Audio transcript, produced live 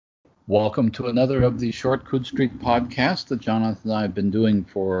Welcome to another of the Short Coode Street podcasts that Jonathan and I have been doing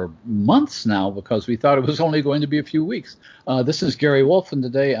for months now because we thought it was only going to be a few weeks. This is Gary Wolf, and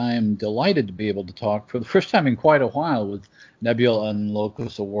today I am delighted to be able to talk for the first time in quite a while with Nebula and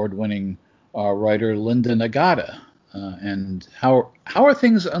Locus Award-winning writer Linda Nagata. And how are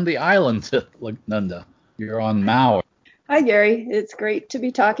things on the island, Linda? You're on Maui. Hi, Gary. It's great to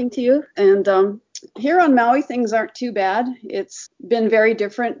be talking to you. And here on Maui, things aren't too bad. It's been very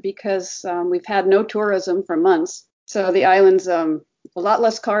different because we've had no tourism for months. So the island's a lot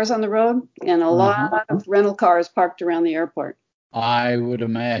less cars on the road and a lot of rental cars parked around the airport. I would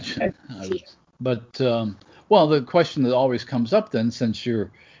imagine. But the question that always comes up then, since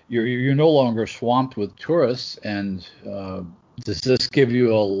you're no longer swamped with tourists, and does this give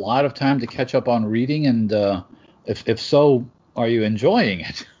you a lot of time to catch up on reading? And if so, are you enjoying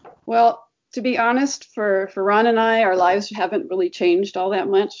it? Well, to be honest, for Ron and I, our lives haven't really changed all that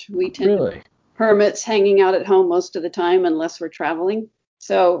much. We tend to be hermits hanging out at home most of the time unless we're traveling.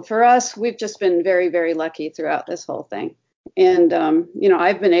 So for us, we've just been very, very lucky throughout this whole thing. And,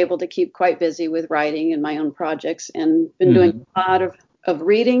 I've been able to keep quite busy with writing and my own projects and been doing a lot of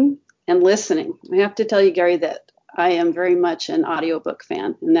reading and listening. I have to tell you, Gary, that I am very much an audiobook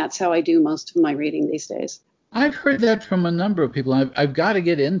fan, and that's how I do most of my reading these days. I've heard that from a number of people. I've got to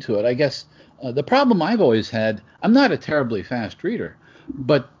get into it. I guess the problem I've always had, I'm not a terribly fast reader,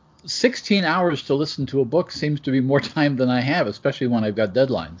 but 16 hours to listen to a book seems to be more time than I have, especially when I've got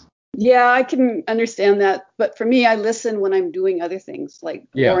deadlines. Yeah, I can understand that. But for me, I listen when I'm doing other things like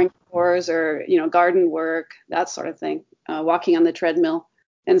boring chores or, garden work, that sort of thing, walking on the treadmill.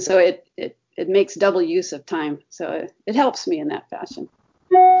 And so it makes double use of time. So it helps me in that fashion.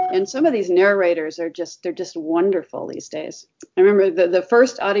 And some of these narrators they're just wonderful these days. I remember the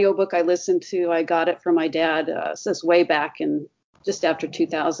first audiobook I listened to, I got it from my dad, this way back in just after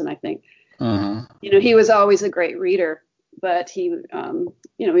 2000, I think. He was always a great reader, but he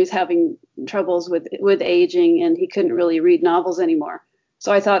he's having troubles with aging, and he couldn't really read novels anymore.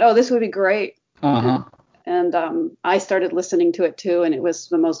 So I thought, this would be great. And I started listening to it too, and it was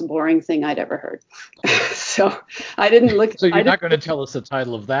the most boring thing I'd ever heard. So I didn't look. So you're not going to tell us the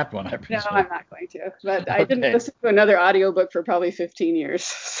title of that one, I presume. No, I'm not going to. But I didn't listen to another audiobook for probably 15 years.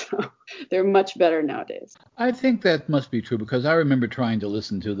 So they're much better nowadays. I think that must be true because I remember trying to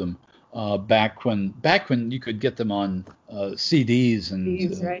listen to them back when you could get them on CDs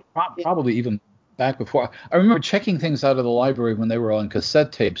and probably even back before. I remember checking things out of the library when they were on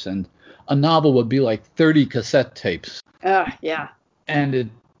cassette tapes, and a novel would be like 30 cassette tapes. Yeah. And it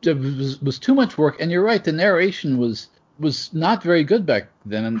was too much work. And you're right, the narration was not very good back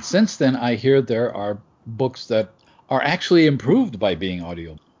then. And since then, I hear there are books that are actually improved by being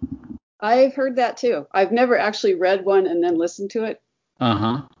audio. I've heard that too. I've never actually read one and then listened to it.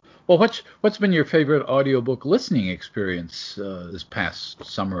 Well, what's been your favorite audiobook listening experience this past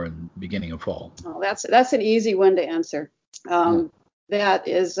summer and beginning of fall? Oh, that's an easy one to answer. That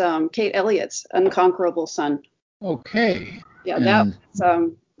is Kate Elliott's Unconquerable Sun. Okay. Yeah,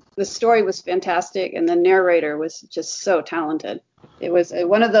 the story was fantastic, and the narrator was just so talented. It was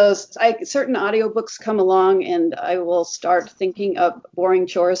one of those, certain audiobooks come along, and I will start thinking of boring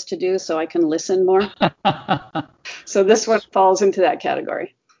chores to do so I can listen more. So this one falls into that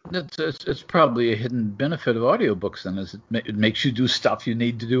category. It's probably a hidden benefit of audiobooks, then, is it makes you do stuff you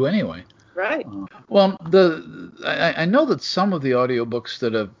need to do anyway. Right. Well, I know that some of the audiobooks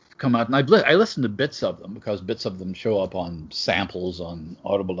that have come out, and I listened to bits of them because bits of them show up on samples on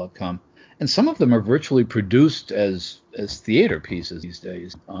audible.com, and some of them are virtually produced as theater pieces these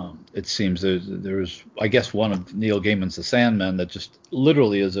days. It seems there's I guess one of Neil Gaiman's The Sandman that just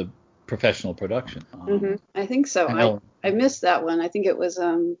literally is a professional production. I think so. I missed that one. I think it was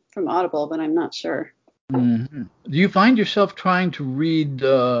from Audible, but I'm not sure. Do you find yourself trying to read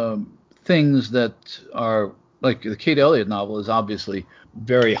things that are, like the Kate Elliott novel is obviously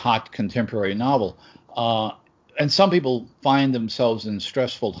very hot contemporary novel, and some people find themselves in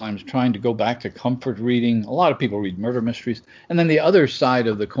stressful times trying to go back to comfort reading. A lot of people read murder mysteries, and then the other side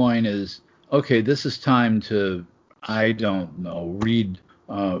of the coin is, okay, this is time to, I don't know, read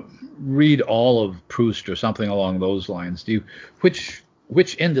all of Proust or something along those lines. Which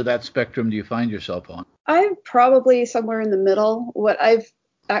end of that spectrum do you find yourself on? I'm probably somewhere in the middle. What I've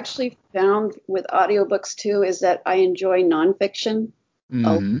actually found with audiobooks too is that I enjoy nonfiction.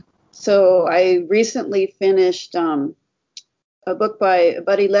 So I recently finished a book by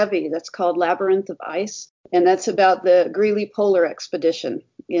Buddy Levy that's called Labyrinth of Ice, and that's about the Greely Polar Expedition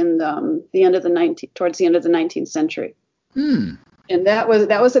in towards the end of the 19th century. And that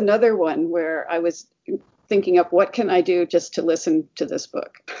was another one where I was thinking up what can I do just to listen to this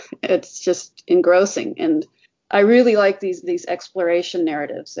book. It's just engrossing, and I really like these exploration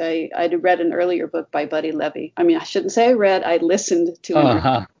narratives. I'd read an earlier book by Buddy Levy. I mean, I shouldn't say I read. I listened to an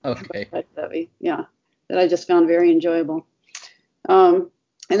earlier book by Buddy Levy. Yeah, that I just found very enjoyable. And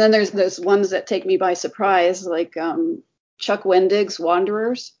then there's ones that take me by surprise, like Chuck Wendig's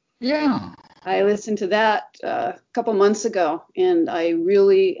Wanderers. Yeah. I listened to that a couple months ago, and I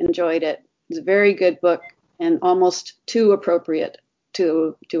really enjoyed it. It's a very good book and almost too appropriate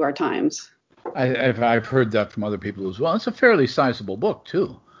to our times. I've heard that from other people as well. It's a fairly sizable book,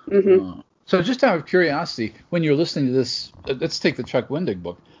 too. Mm-hmm. So just out of curiosity, when you're listening to this, let's take the Chuck Wendig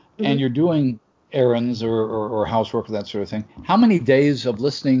book, Mm-hmm. and you're doing errands or housework or that sort of thing, how many days of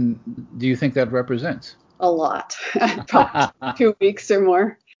listening do you think that represents? A lot. Probably 2 weeks or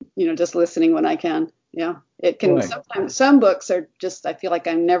more, just listening when I can. Yeah. It can Right. sometimes, some books are just, I feel like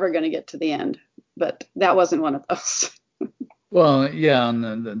I'm never going to get to the end, but that wasn't one of those. Well, yeah,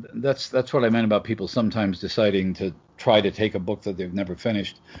 and that's what I meant about people sometimes deciding to try to take a book that they've never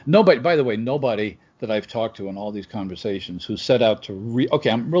finished. Nobody, by the way, nobody that I've talked to in all these conversations who set out to read,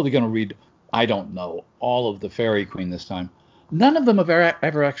 okay, I'm really going to read, I don't know, all of the Fairy Queen this time. None of them have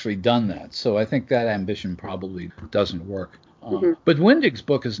ever actually done that. So I think that ambition probably doesn't work. Mm-hmm. But Wendig's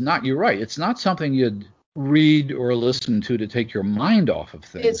book is not, you're right, it's not something you'd read or listen to take your mind off of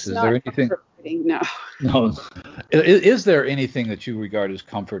things. It's Is not there anything? comfort reading, no. No. Is there anything that you regard as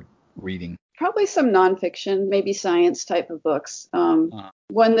comfort reading? Probably some nonfiction, maybe science type of books. Uh,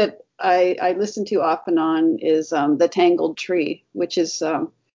 One that I listen to off and on is The Tangled Tree, which is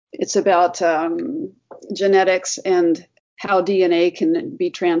it's about genetics and how DNA can be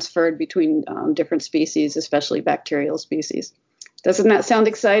transferred between different species, especially bacterial species. Doesn't that sound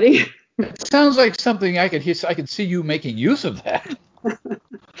exciting? It sounds like something I could see you making use of that.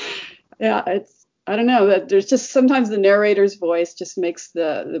 Yeah, I don't know. There's just sometimes the narrator's voice just makes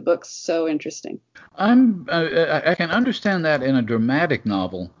the book so interesting. I can understand that in a dramatic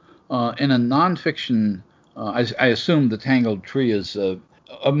novel. In a nonfiction, I assume The Tangled Tree is a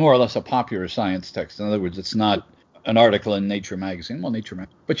more or less a popular science text. In other words, it's not an article in Nature magazine. Well, Nature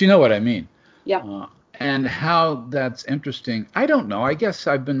magazine, but you know what I mean. Yeah. And how that's interesting, I don't know. I guess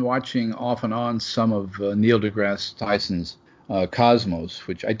I've been watching off and on some of Neil deGrasse Tyson's Cosmos,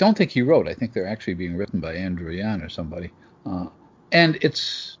 which I don't think he wrote. I think they're actually being written by Andrew Yan or somebody. And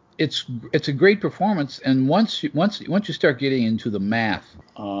it's a great performance. And once you start getting into the math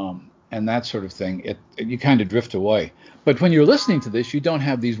and that sort of thing, you kind of drift away. But when you're listening to this, you don't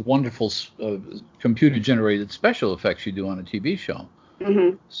have these wonderful computer-generated special effects you do on a TV show.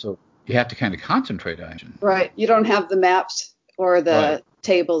 Mm-hmm. So you have to kind of concentrate on it. Right. You don't have the maps or the Right.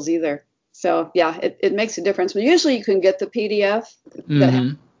 tables either. So yeah, it makes a difference. But usually you can get the PDF that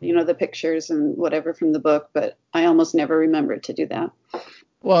has, the pictures and whatever from the book, but I almost never remember to do that.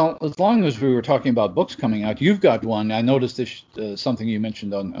 Well, as long as we were talking about books coming out, you've got one. I noticed this something you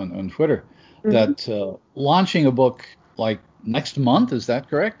mentioned on Twitter, that launching a book like next month. Is that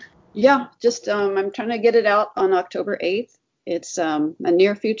correct? Yeah, just I'm trying to get it out on October 8th. It's a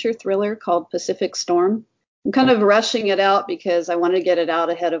near future thriller called Pacific Storm. I'm kind of rushing it out because I want to get it out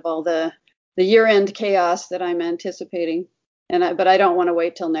ahead of all the year-end chaos that I'm anticipating. But I don't want to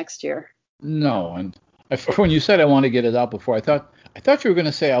wait till next year. No, and when you said I want to get it out before, I thought you were going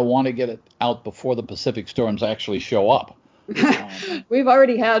to say I want to get it out before the Pacific storms actually show up. We've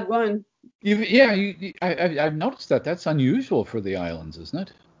already had one. I've noticed that. That's unusual for the islands, isn't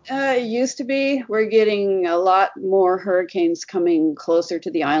it? It used to be. We're getting a lot more hurricanes coming closer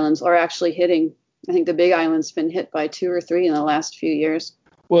to the islands, or actually hitting. I think the Big Island's been hit by 2 or 3 in the last few years.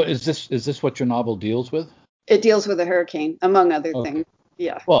 Well, is this what your novel deals with? It deals with a hurricane, among other things.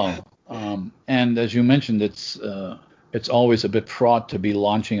 Yeah. Well, and as you mentioned, it's always a bit fraught to be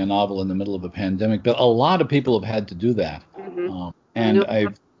launching a novel in the middle of a pandemic, but a lot of people have had to do that. Mm-hmm. And I know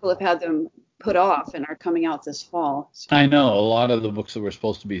people have had them put off and are coming out this fall. So. I know a lot of the books that were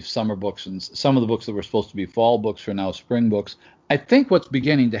supposed to be summer books and some of the books that were supposed to be fall books are now spring books. I think what's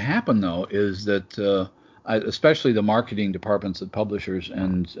beginning to happen, though, is that especially the marketing departments at publishers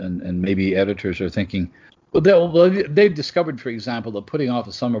and maybe editors are thinking, they've discovered, for example, that putting off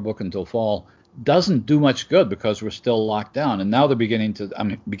a summer book until fall doesn't do much good because we're still locked down. And now I'm beginning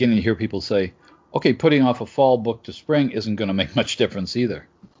to hear people say, okay, putting off a fall book to spring isn't going to make much difference either.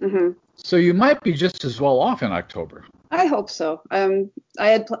 Mm-hmm. So you might be just as well off in October. I hope so. I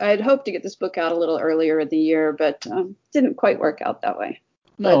had hoped to get this book out a little earlier in the year, but didn't quite work out that way.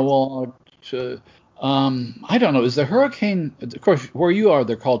 No, I don't know. Is the hurricane? Of course, where you are,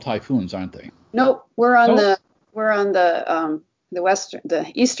 they're called typhoons, aren't they? Nope, we're on the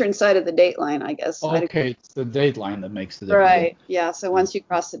the eastern side of the date line, I guess. Okay, it's the date line that makes the difference. Right. Yeah. So once you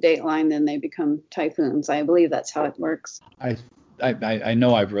cross the date line, then they become typhoons. I believe that's how it works. I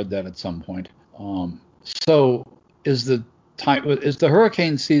know I've read that at some point. So is the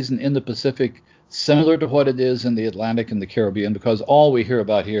hurricane season in the Pacific similar to what it is in the Atlantic and the Caribbean? Because all we hear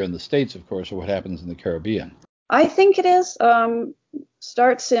about here in the States, of course, are what happens in the Caribbean. I think it is.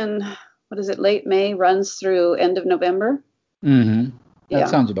 Starts in, what is it, late May, runs through end of November. Mm-hmm. That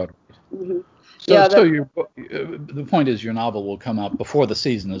sounds about right. Mm-hmm. So the point is your novel will come out before the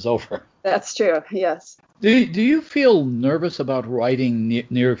season is over. That's true, yes. Do you feel nervous about writing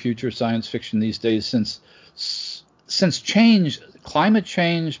near future science fiction these days since change, climate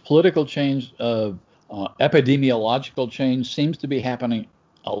change, political change, epidemiological change seems to be happening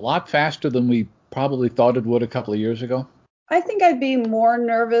a lot faster than we probably thought it would a couple of years ago? I think I'd be more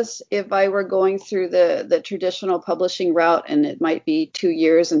nervous if I were going through the traditional publishing route, and it might be 2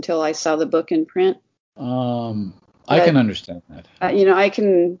 years until I saw the book in print. I can understand that. I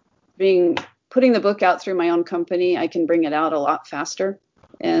can putting the book out through my own company, I can bring it out a lot faster.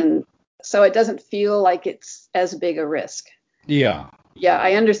 And so it doesn't feel like it's as big a risk. Yeah. Yeah,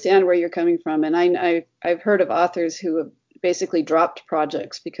 I understand where you're coming from. And I've heard of authors who have basically dropped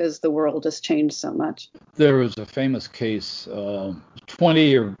projects because the world has changed so much. There was a famous case a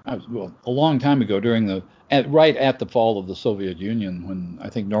long time ago right at the fall of the Soviet Union, when I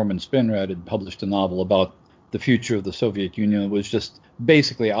think Norman Spinrad had published a novel about the future of the Soviet Union. It was just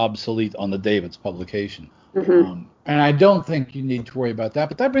basically obsolete on the day of its publication. Mm-hmm. And I don't think you need to worry about that.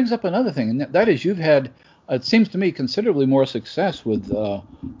 But that brings up another thing, and that is you've had, it seems to me, considerably more success with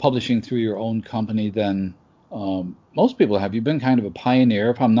publishing through your own company than most people have. You've been kind of a pioneer.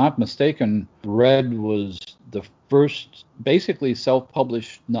 If I'm not mistaken, Red was the first basically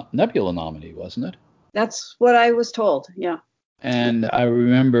self-published Nebula nominee, wasn't it? That's what I was told, yeah. And I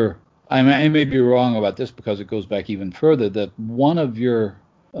remember, I may be wrong about this because it goes back even further, that one of your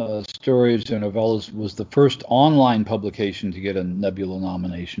stories or novellas was the first online publication to get a Nebula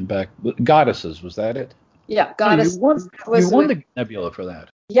nomination back. Goddesses, was that it? Yeah, Goddess. You won the Nebula for that.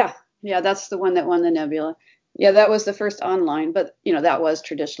 Yeah, that's the one that won the Nebula. Yeah, that was the first online, but that was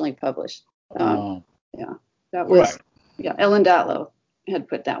traditionally published. Yeah, that was. Right. Yeah, Ellen Datlow had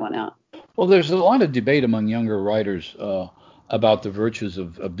put that one out. Well, there's a lot of debate among younger writers about the virtues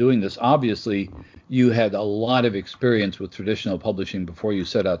of doing this. Obviously, you had a lot of experience with traditional publishing before you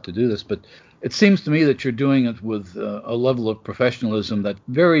set out to do this, but it seems to me that you're doing it with a level of professionalism that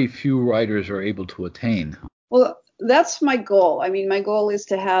very few writers are able to attain. Well, that's my goal. I mean, my goal is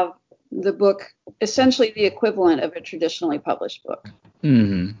to have the book essentially the equivalent of a traditionally published book.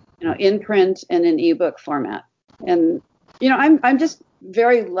 Mm-hmm. In print and in ebook format. And I'm just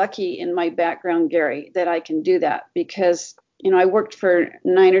very lucky in my background, Gary, that I can do that because I worked for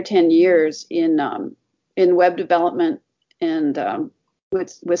 9 or 10 years in web development and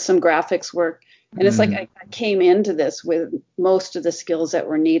with some graphics work. And it's like I came into this with most of the skills that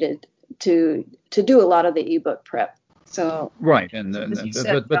were needed to do a lot of the ebook prep. So right,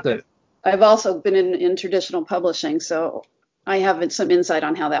 I've also been in traditional publishing, so I have some insight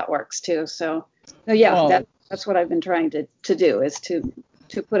on how that works too. So yeah, that's what I've been trying to do is to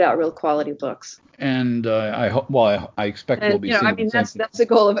put out real quality books. And I hope. Well, I expect we'll be seeing. I mean, that's the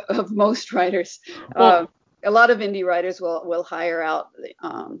goal of most writers. Well, a lot of indie writers will hire out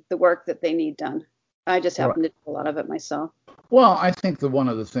the work that they need done. I just happen to do a lot of it myself. Well, I think that one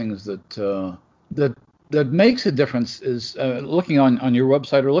of the things that makes a difference is looking on your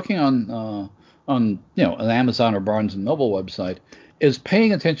website or looking on an Amazon or Barnes and Noble website is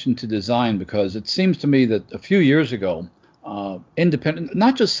paying attention to design, because it seems to me that a few years ago, independent,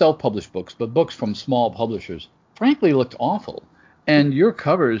 not just self-published books, but books from small publishers, frankly looked awful. And your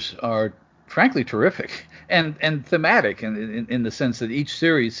covers are frankly terrific and thematic in the sense that each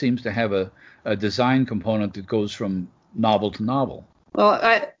series seems to have a design component that goes from novel to novel. Well,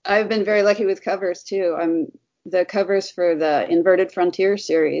 I've been very lucky with covers too. The covers for the Inverted Frontier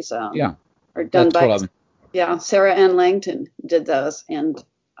series are done by Sarah Ann Langton did those, and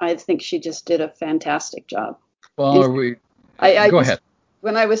I think she just did a fantastic job. Well, go ahead.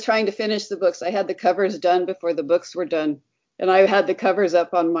 When I was trying to finish the books, I had the covers done before the books were done, and I had the covers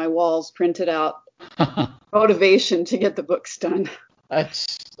up on my walls printed out. Motivation to get the books done.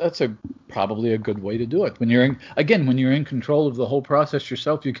 That's probably a good way to do it. When you're in control of the whole process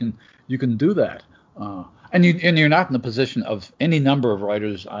yourself, you can do that. And you're not in the position of any number of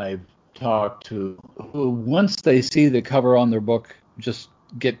writers I've talked to who, once they see the cover on their book, just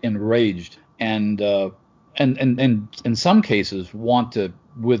get enraged and in some cases want to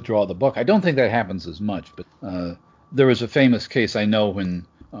withdraw the book. I don't think that happens as much, but There was a famous case I know when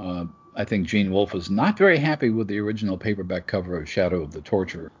I think Gene Wolfe was not very happy with the original paperback cover of Shadow of the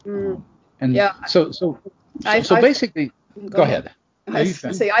Torturer. And Yeah. so I basically, go ahead.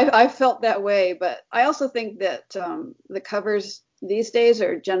 I felt that way, but I also think that the covers these days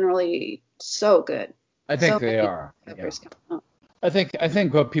are generally so good. I think they are. Yeah. I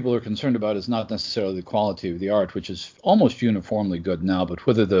think what people are concerned about is not necessarily the quality of the art, which is almost uniformly good now, but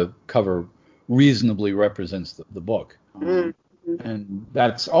whether the cover reasonably represents the book. And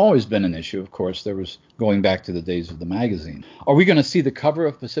that's always been an issue, of course. There was going back to the days of the magazine. Are we going to see the cover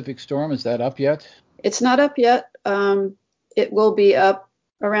of Pacific Storm? Is that up yet? It's not up yet. It will be up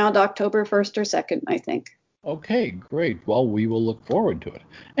around October 1st or 2nd, I think. Okay, great. Well, we will look forward to it.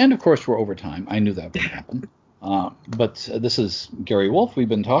 And of course, we're over time. I knew that would happen. But this is Gary Wolfe. We've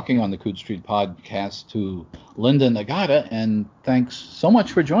been talking on the Coode Street podcast to Linda Nagata, and thanks so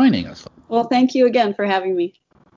much for joining us. Well, thank you again for having me.